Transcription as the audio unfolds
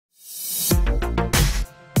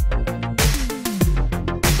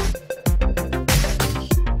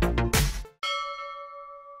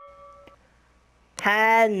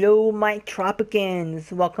Hello my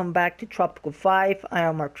Tropicans! Welcome back to Tropico 5. I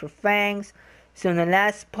am Archer Fangs. So in the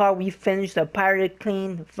last part we finished the Pirate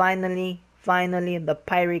Clean. Finally the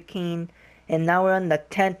Pirate Clean. And now we're on the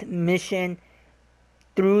 10th mission.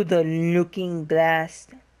 Through the Looking Glass.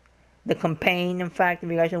 The campaign, in fact,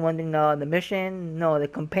 if you guys are wondering, the mission. No, the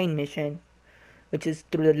campaign mission. Which is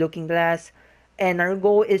through the Looking Glass. And our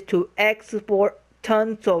goal is to export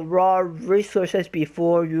tons of raw resources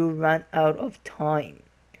before you run out of time.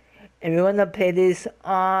 And we're gonna play this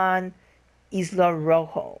on Isla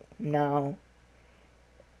Rojo. Now,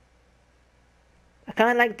 I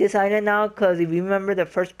kinda like this island now because if you remember the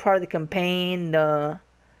first part of the campaign, the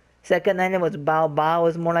second island was Bao Bao. It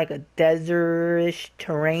was more like a desert-ish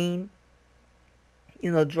terrain.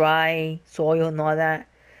 You know, dry soil and all that.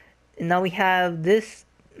 And now we have this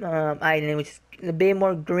island, which is a bit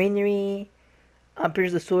more greenery. I'm pretty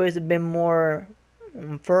sure the soil is a bit more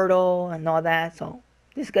fertile and all that. So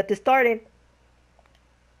let's get this started.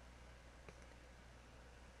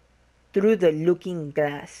 Through the Looking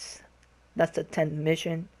Glass. That's the 10th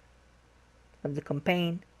mission of the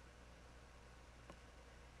campaign.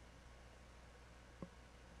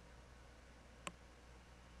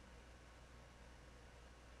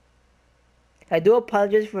 I do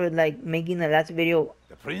apologize for making the last video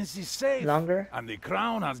The prince is safe, longer. and the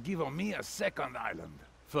crown has given me a second island.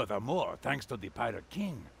 Furthermore, thanks to the Pirate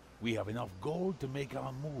King, we have enough gold to make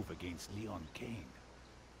our move against Leon Kane.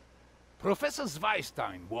 Professor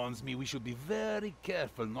Zweistein warns me we should be very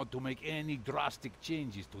careful not to make any drastic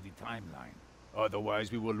changes to the timeline.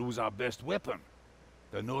 Otherwise we will lose our best weapon,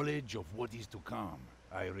 the knowledge of what is to come.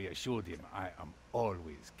 I reassured him I am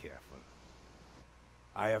always careful.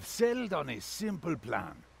 I have settled on a simple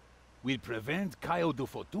plan. We'll prevent Cayo de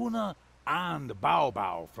Fortuna and Bao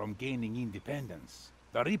Bao from gaining independence.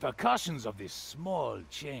 The repercussions of this small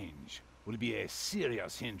change will be a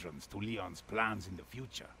serious hindrance to Leon's plans in the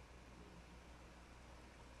future.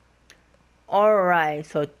 Alright,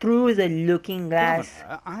 so through the Looking Glass.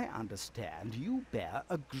 Governor, I understand you bear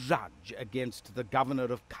a grudge against the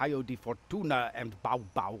governor of Cayo de Fortuna and Bao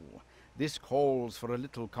Bao. This calls for a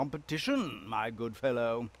little competition, my good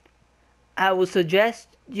fellow. I would suggest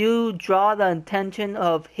you draw the attention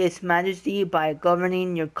of His Majesty by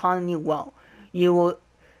governing your colony well. You will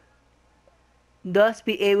thus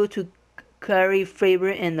be able to curry favor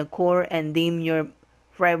in the court and deem your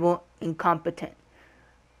rival incompetent.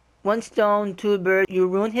 One stone, two birds, you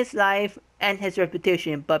ruin his life and his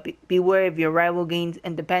reputation, but beware if your rival gains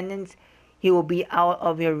independence, he will be out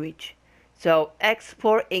of your reach. So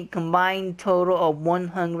export a combined total of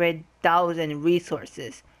 100,000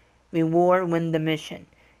 resources. Reward win the mission.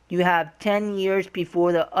 You have 10 years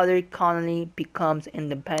before the other colony becomes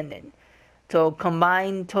independent. So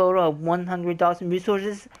combined total of 100,000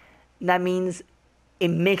 resources, that means a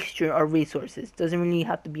mixture of resources. Doesn't really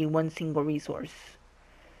have to be one single resource.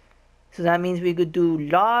 So that means we could do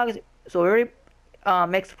logs. So we're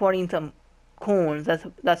exporting some corns.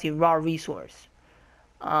 That's a raw resource.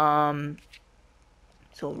 So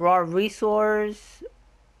raw resource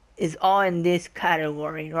is all in this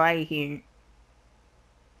category right here.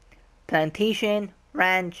 Plantation,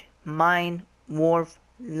 ranch, mine, wharf,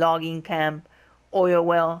 logging camp, oil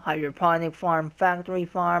well, hydroponic farm, factory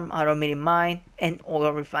farm, automated mine, and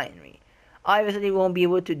oil refinery. Obviously we won't be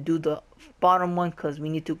able to do the bottom one because we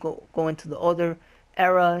need to go into the other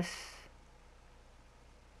eras.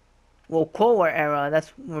 Well, Cold War era, that's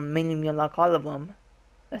where mainly we unlock all of them,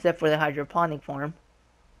 except for the hydroponic farm.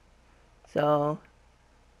 So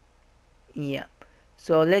yeah,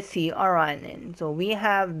 so let's see. Alright then, so we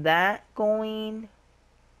have that going.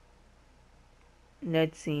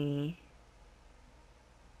 Let's see.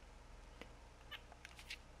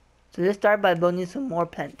 So let's start by building some more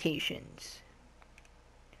plantations.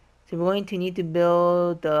 So we're going to need to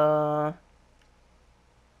build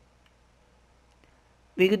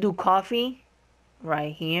we could do coffee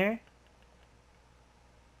right here.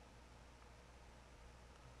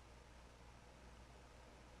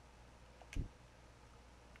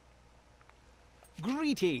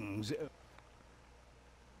 Greetings.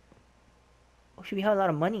 Oh, should we have a lot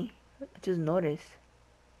of money? I just noticed.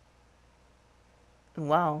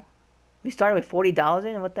 Wow. We started with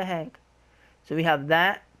 40,000? What the heck? So we have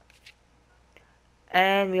that.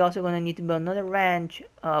 And we also gonna need to build another ranch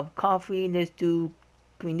of coffee. Let's do,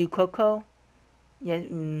 can we do cocoa? Yes,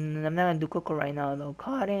 I'm not gonna do cocoa right now though.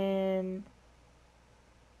 Cotton.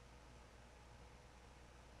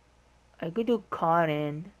 I could do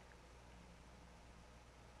cotton.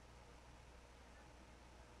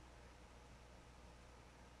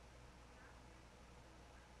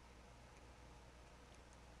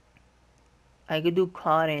 I could do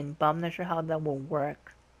cotton, but I'm not sure how that will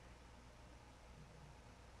work.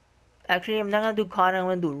 Actually, I'm not gonna do cotton, I'm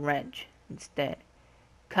gonna do ranch instead.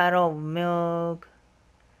 Cattle, milk,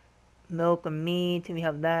 milk and meat, we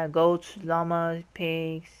have that. Goats, llamas,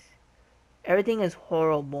 pigs. Everything is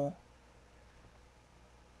horrible.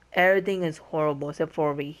 Everything is horrible except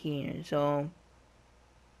for over here, so...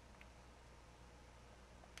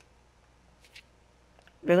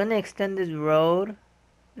 We're gonna extend this road,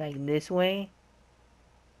 like this way.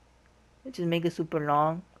 Let's just make it super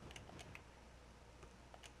long.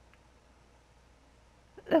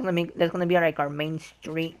 That's gonna be like our main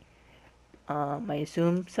street. I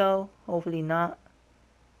assume so. Hopefully not.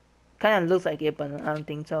 Kind of looks like it, but I don't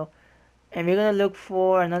think so. And we're gonna look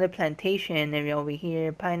for another plantation area over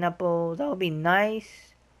here. Pineapples, that would be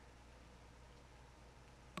nice.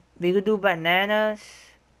 We could do bananas.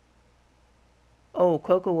 Oh,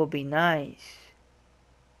 cocoa would be nice.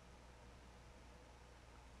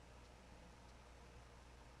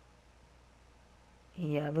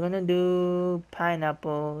 Yeah, we're gonna do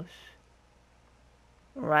pineapples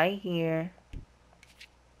right here.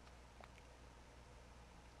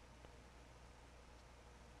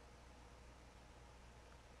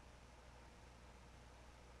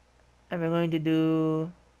 And we're going to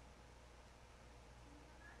do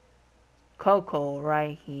cocoa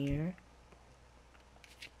right here.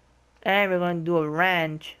 And we're going to do a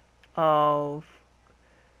ranch of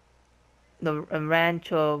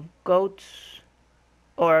goats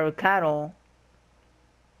or cattle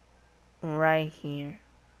right here.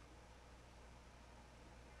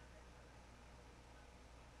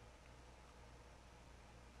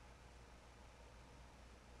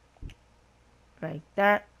 Like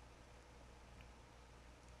that.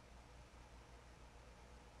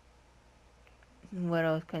 What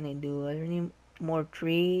else can I do? Are there any more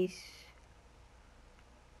trees?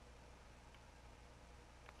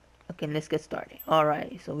 Okay, let's get started.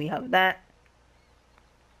 Alright, so we have that.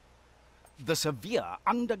 The severe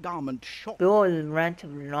undergarment shock. Build a ranch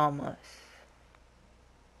of llamas.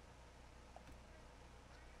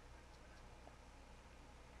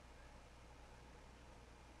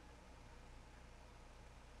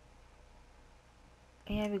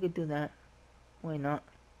 Yeah, we could do that. Why not?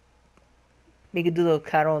 We could do the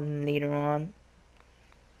cattle later on.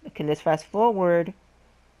 Okay, let's fast forward.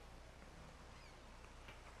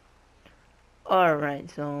 Alright,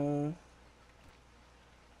 so...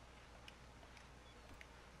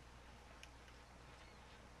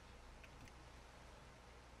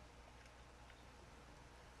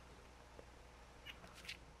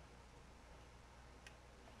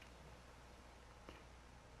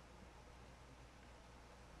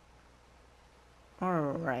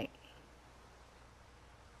 Alright.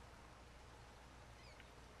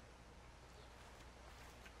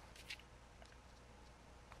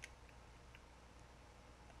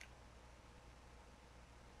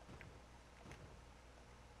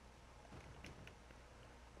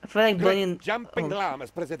 I feel like building... Jumping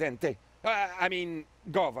llamas, Presidente. I mean,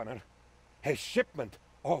 Governor. A shipment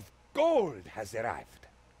of gold has arrived.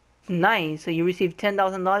 Nice, so you received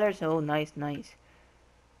 $10,000? Oh, nice, nice.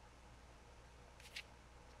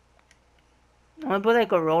 I'm gonna put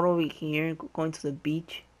like a road over here, going to the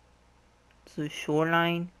beach. To the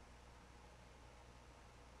shoreline.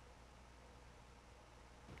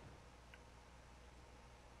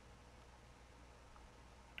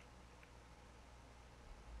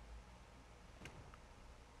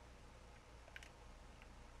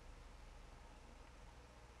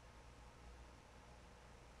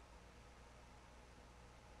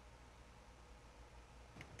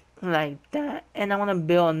 Like that. And I want to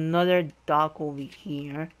build another dock over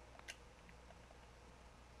here.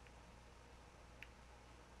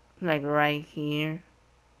 Like right here.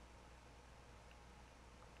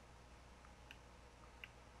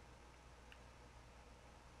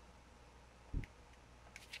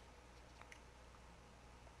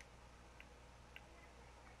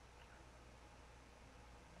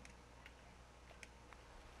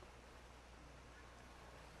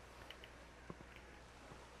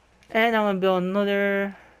 And I'm gonna build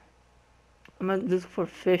another. I'm gonna look for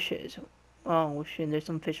fishes. Oh shit, there's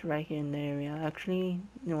some fish right here in the area. Actually,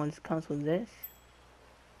 you know, let's cancel this.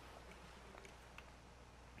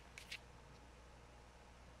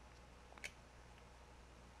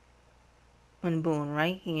 And boom,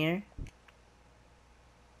 right here.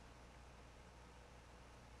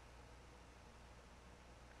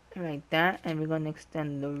 Like that, and we're gonna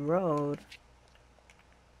extend the road.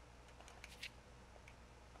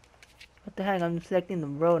 What the heck, I'm selecting the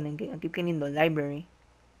road and I keep getting the library.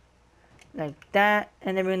 Like that,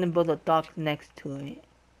 and then we're gonna build a dock next to it.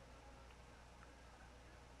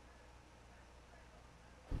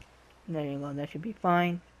 There you go, that should be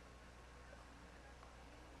fine.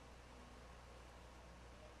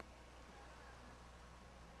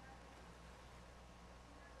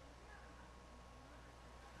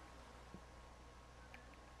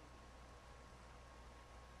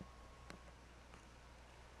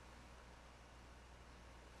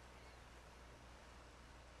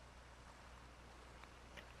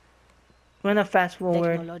 We're gonna fast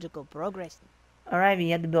forward. Technological progress. Alright, we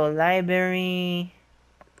have to build a library.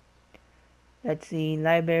 Let's see,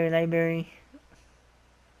 library.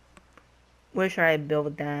 Where should I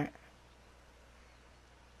build that?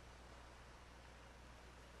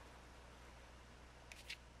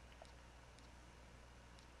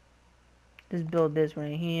 Let's build this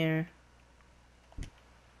right here.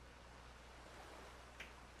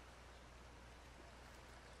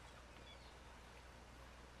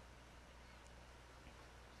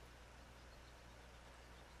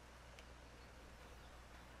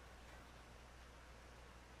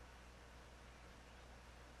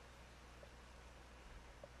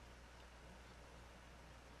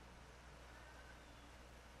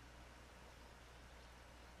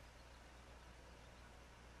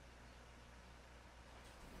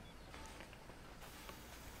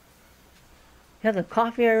 We have the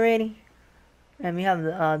coffee already. And we have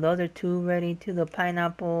the other two ready too, the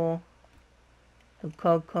pineapple, the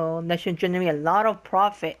cocoa. That should generate a lot of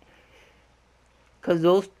profit. Because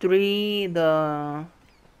those three, the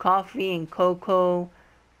coffee and cocoa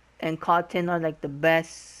and cotton are like the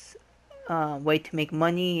best way to make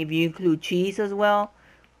money. If you include cheese as well,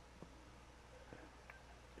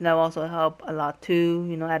 that will also help a lot too.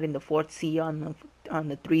 You know, adding the fourth C on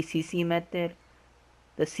the 3cc method,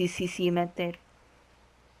 the CCC method.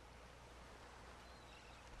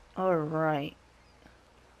 Alright.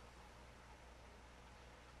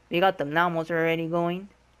 We got the llamos already going.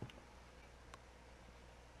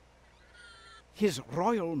 His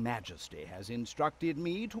Royal Majesty has instructed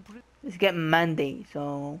me to... Let's get Monday,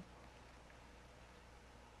 so...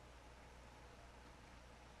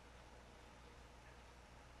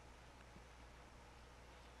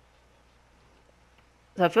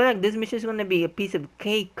 So I feel like this mission is going to be a piece of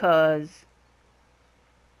cake, because...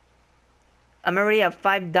 I'm already at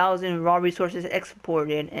 5,000 raw resources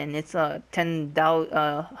exported, and it's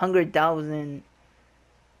 100,000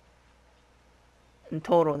 in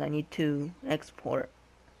total that I need to export.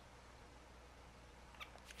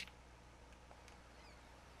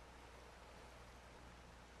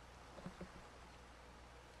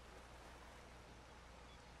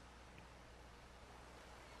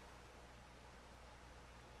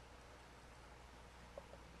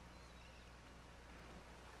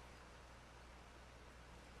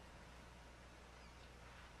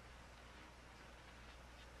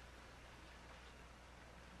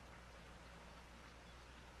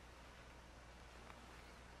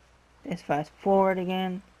 Let's fast forward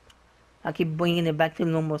again. I keep bringing it back to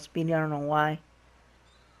normal speed. I don't know why.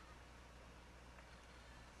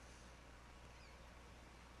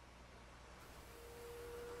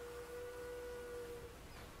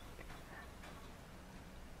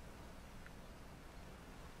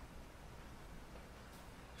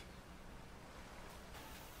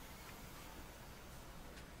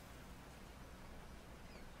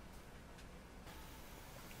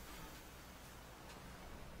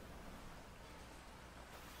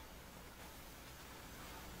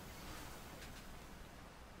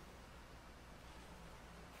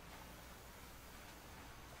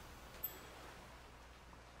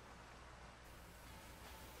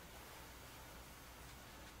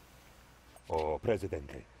 Oh,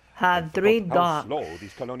 Presidente. Had I 3 forgot docks. how slow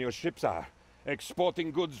these colonial ships are.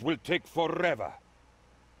 Exporting goods will take forever.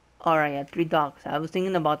 Alright, yeah, 3 docks. I was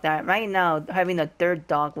thinking about that. Right now, having a 3rd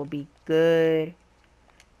dock will be good.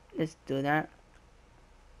 Let's do that.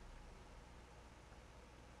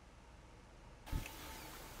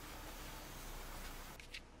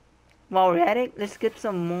 While we're at it, let's get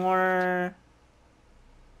some more...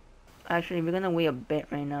 Actually, we're gonna wait a bit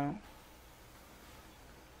right now.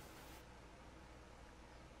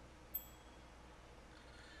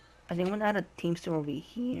 I think I'm gonna add a teamster over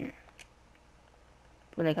here.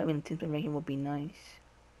 I feel like having a teamster right here would be nice.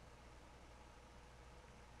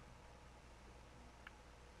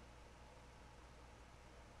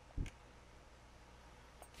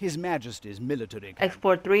 His Majesty's military...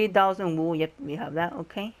 Export 3,000 wool. Yep, we have that.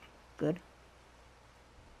 Okay, good.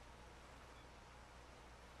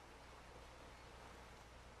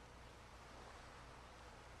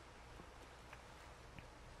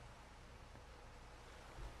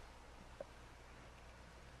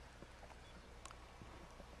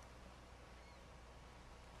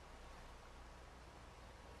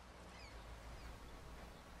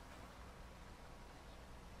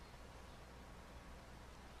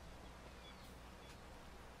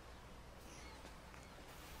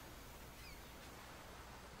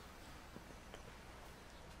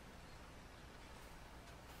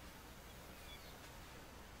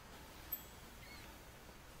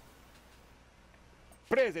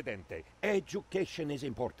 Presidente, education is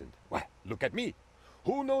important. Well, look at me.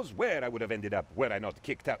 Who knows where I would have ended up were I not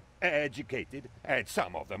kicked out, educated at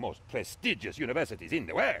some of the most prestigious universities in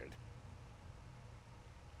the world.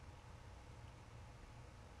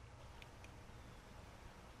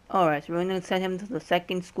 Alright, so we're gonna send him to the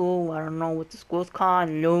second school. I don't know what the school's called.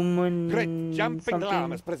 Lumen Great jumping something.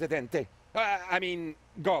 llamas, Presidente. I mean,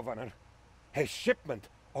 Governor. A shipment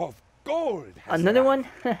of gold has Another arrived.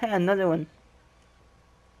 one? Another one.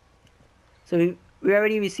 So we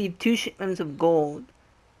already received 2 shipments of gold.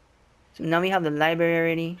 So now we have the library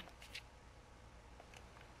already.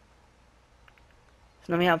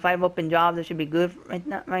 So now we have 5 open jobs. That should be good right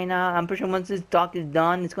now. I'm pretty sure once this dock is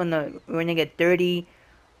done, we're gonna get 30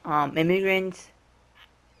 immigrants.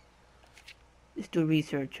 Let's do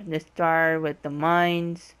research. Let's start with the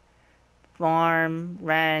mines, farm,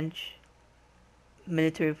 ranch,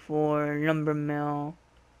 military for lumber mill,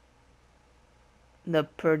 the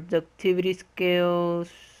productivity skills,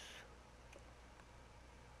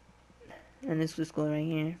 and let's just go right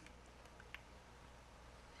here.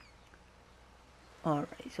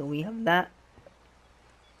 Alright, so we have that.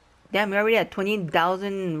 Damn, we already had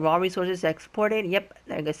 20,000 raw resources exported. Yep,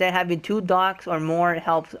 like I said, having 2 docks or more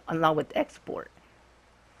helps a lot with export.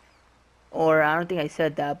 Or I don't think I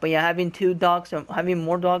said that, but yeah, having 2 docks or having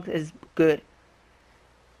more docks is good,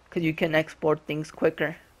 because you can export things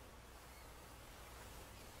quicker.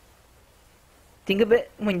 Think of it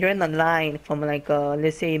when you're in the line from like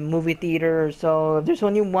let's say movie theater or so. If there's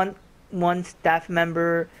only one staff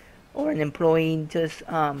member or an employee just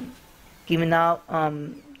giving out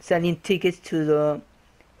selling tickets to the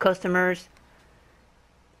customers,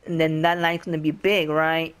 and then that line's gonna be big,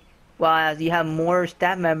 right? While you have more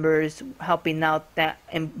staff members helping out that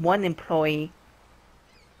one employee,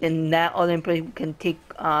 then that other employee can take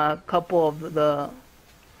a couple of the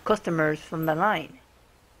customers from the line.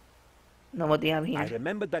 Now what do you have here? I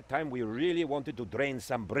remember that time we really wanted to drain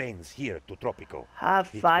some brains here to Tropico. Have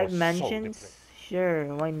It 5 was so mansions? depressing.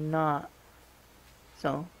 Sure, why not?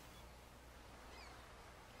 So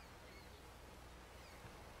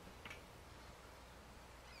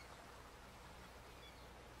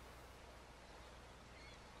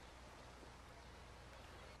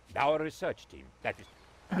Our research team, that is...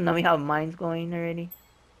 now we have mines going already.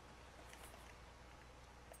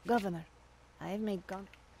 Governor, I have made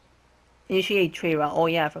Initiate trade route. Oh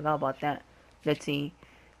yeah, I forgot about that. Let's see.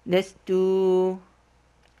 Let's do.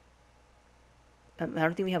 I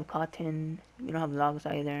don't think we have cotton. We don't have logs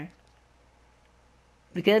either.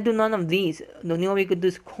 We cannot do none of these. The only one we could do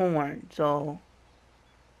is corn. So,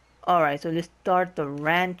 all right. So let's start the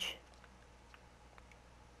ranch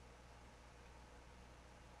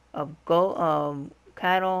of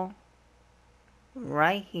cattle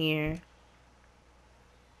right here.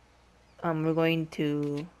 We're going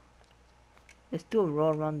to. Let's do a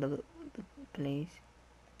roll around the place.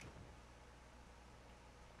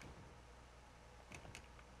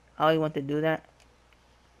 How you want to do that?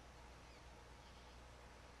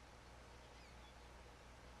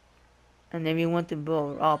 And then we want to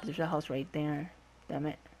build. Oh, there's a house right there. Damn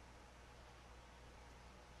it.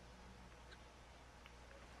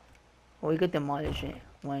 Well, we could demolish it.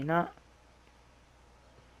 Why not?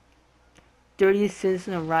 30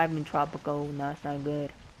 citizens arrived in Tropico. No, that's not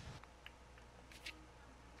good.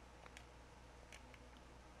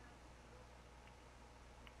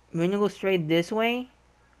 We're gonna go straight this way.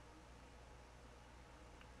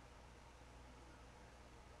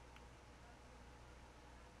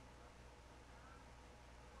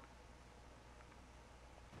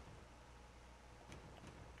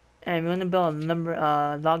 And we're gonna build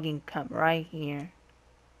a logging camp right here.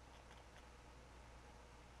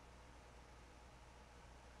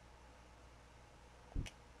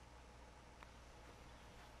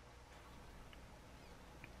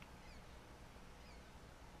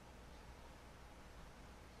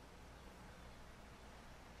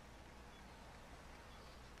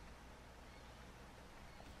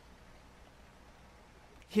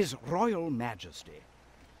 His Royal Majesty.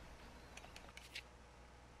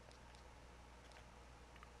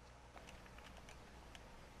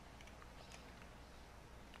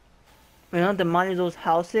 We're gonna demolish those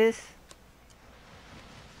houses.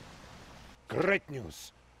 Great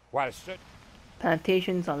news. While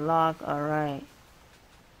Plantations unlocked. Alright.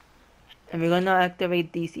 And we're gonna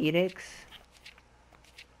activate these edicts.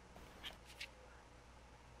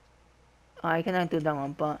 I cannot do that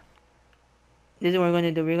one, but this is what we're going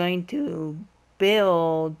to do. We're going to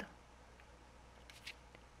build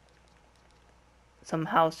some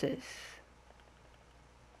houses.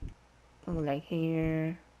 Like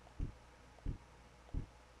here.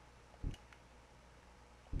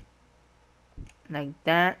 like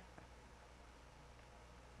that.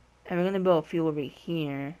 And we're gonna build a few over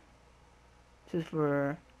here. This is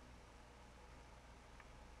for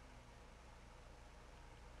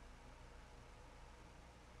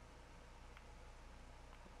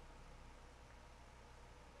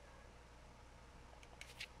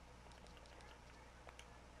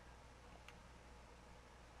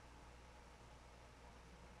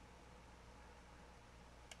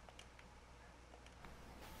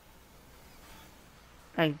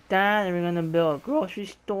like that, and we're gonna build a grocery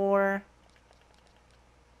store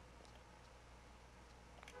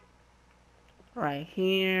right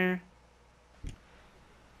here,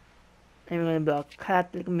 and we're gonna build a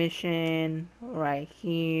Catholic mission right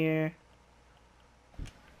here.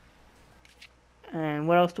 And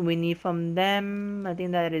what else do we need from them? I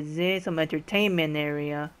think that is it. Some entertainment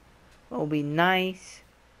area will be nice.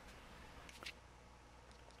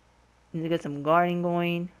 Need to get some gardening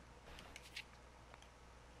going.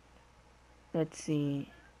 Let's see.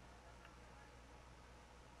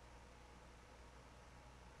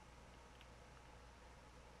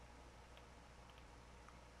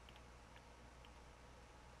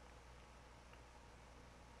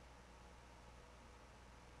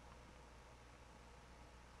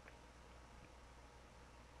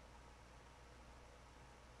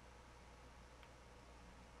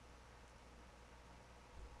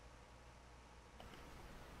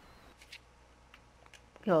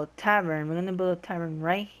 Yo, tavern. We're gonna build a tavern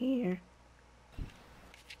right here.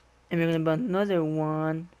 And we're gonna build another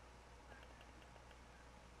one.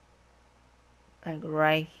 Like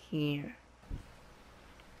right here.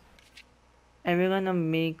 And we're gonna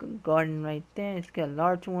make a garden right there. Let's get a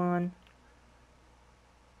large one.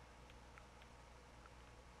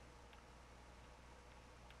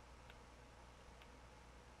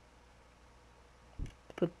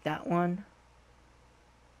 Put that one.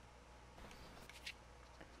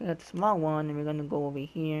 We got the small one, and we're gonna go over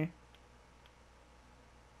here.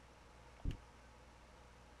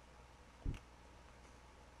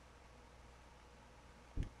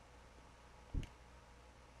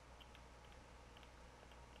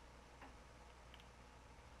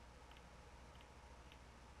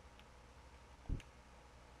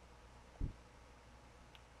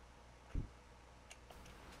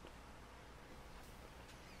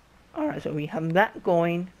 Alright, so we have that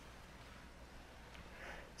going.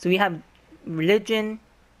 So we have religion,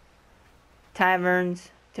 taverns,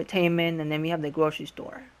 entertainment, and then we have the grocery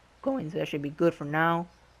store going. So that should be good for now.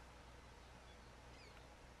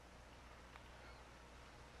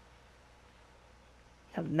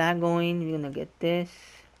 Have that going. We're gonna get this.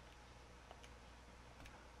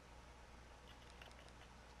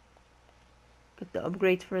 Get the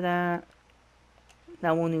upgrades for that. That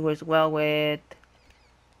only works well with.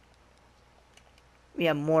 We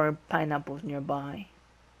have more pineapples nearby.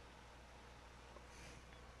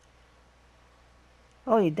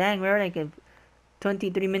 Holy dang, we're like at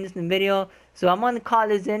 23 minutes in the video. So I'm gonna call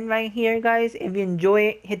this in right here, guys. If you enjoy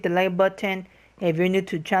it, hit the like button. If you're new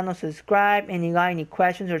to the channel, subscribe. And you got any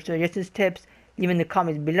questions or suggestions, tips, leave in the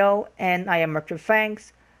comments below. And I am Mr.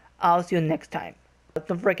 Fangs. I'll see you next time.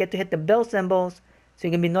 Don't forget to hit the bell symbols so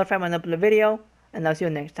you can be notified when I upload a video. And I'll see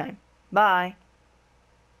you next time. Bye.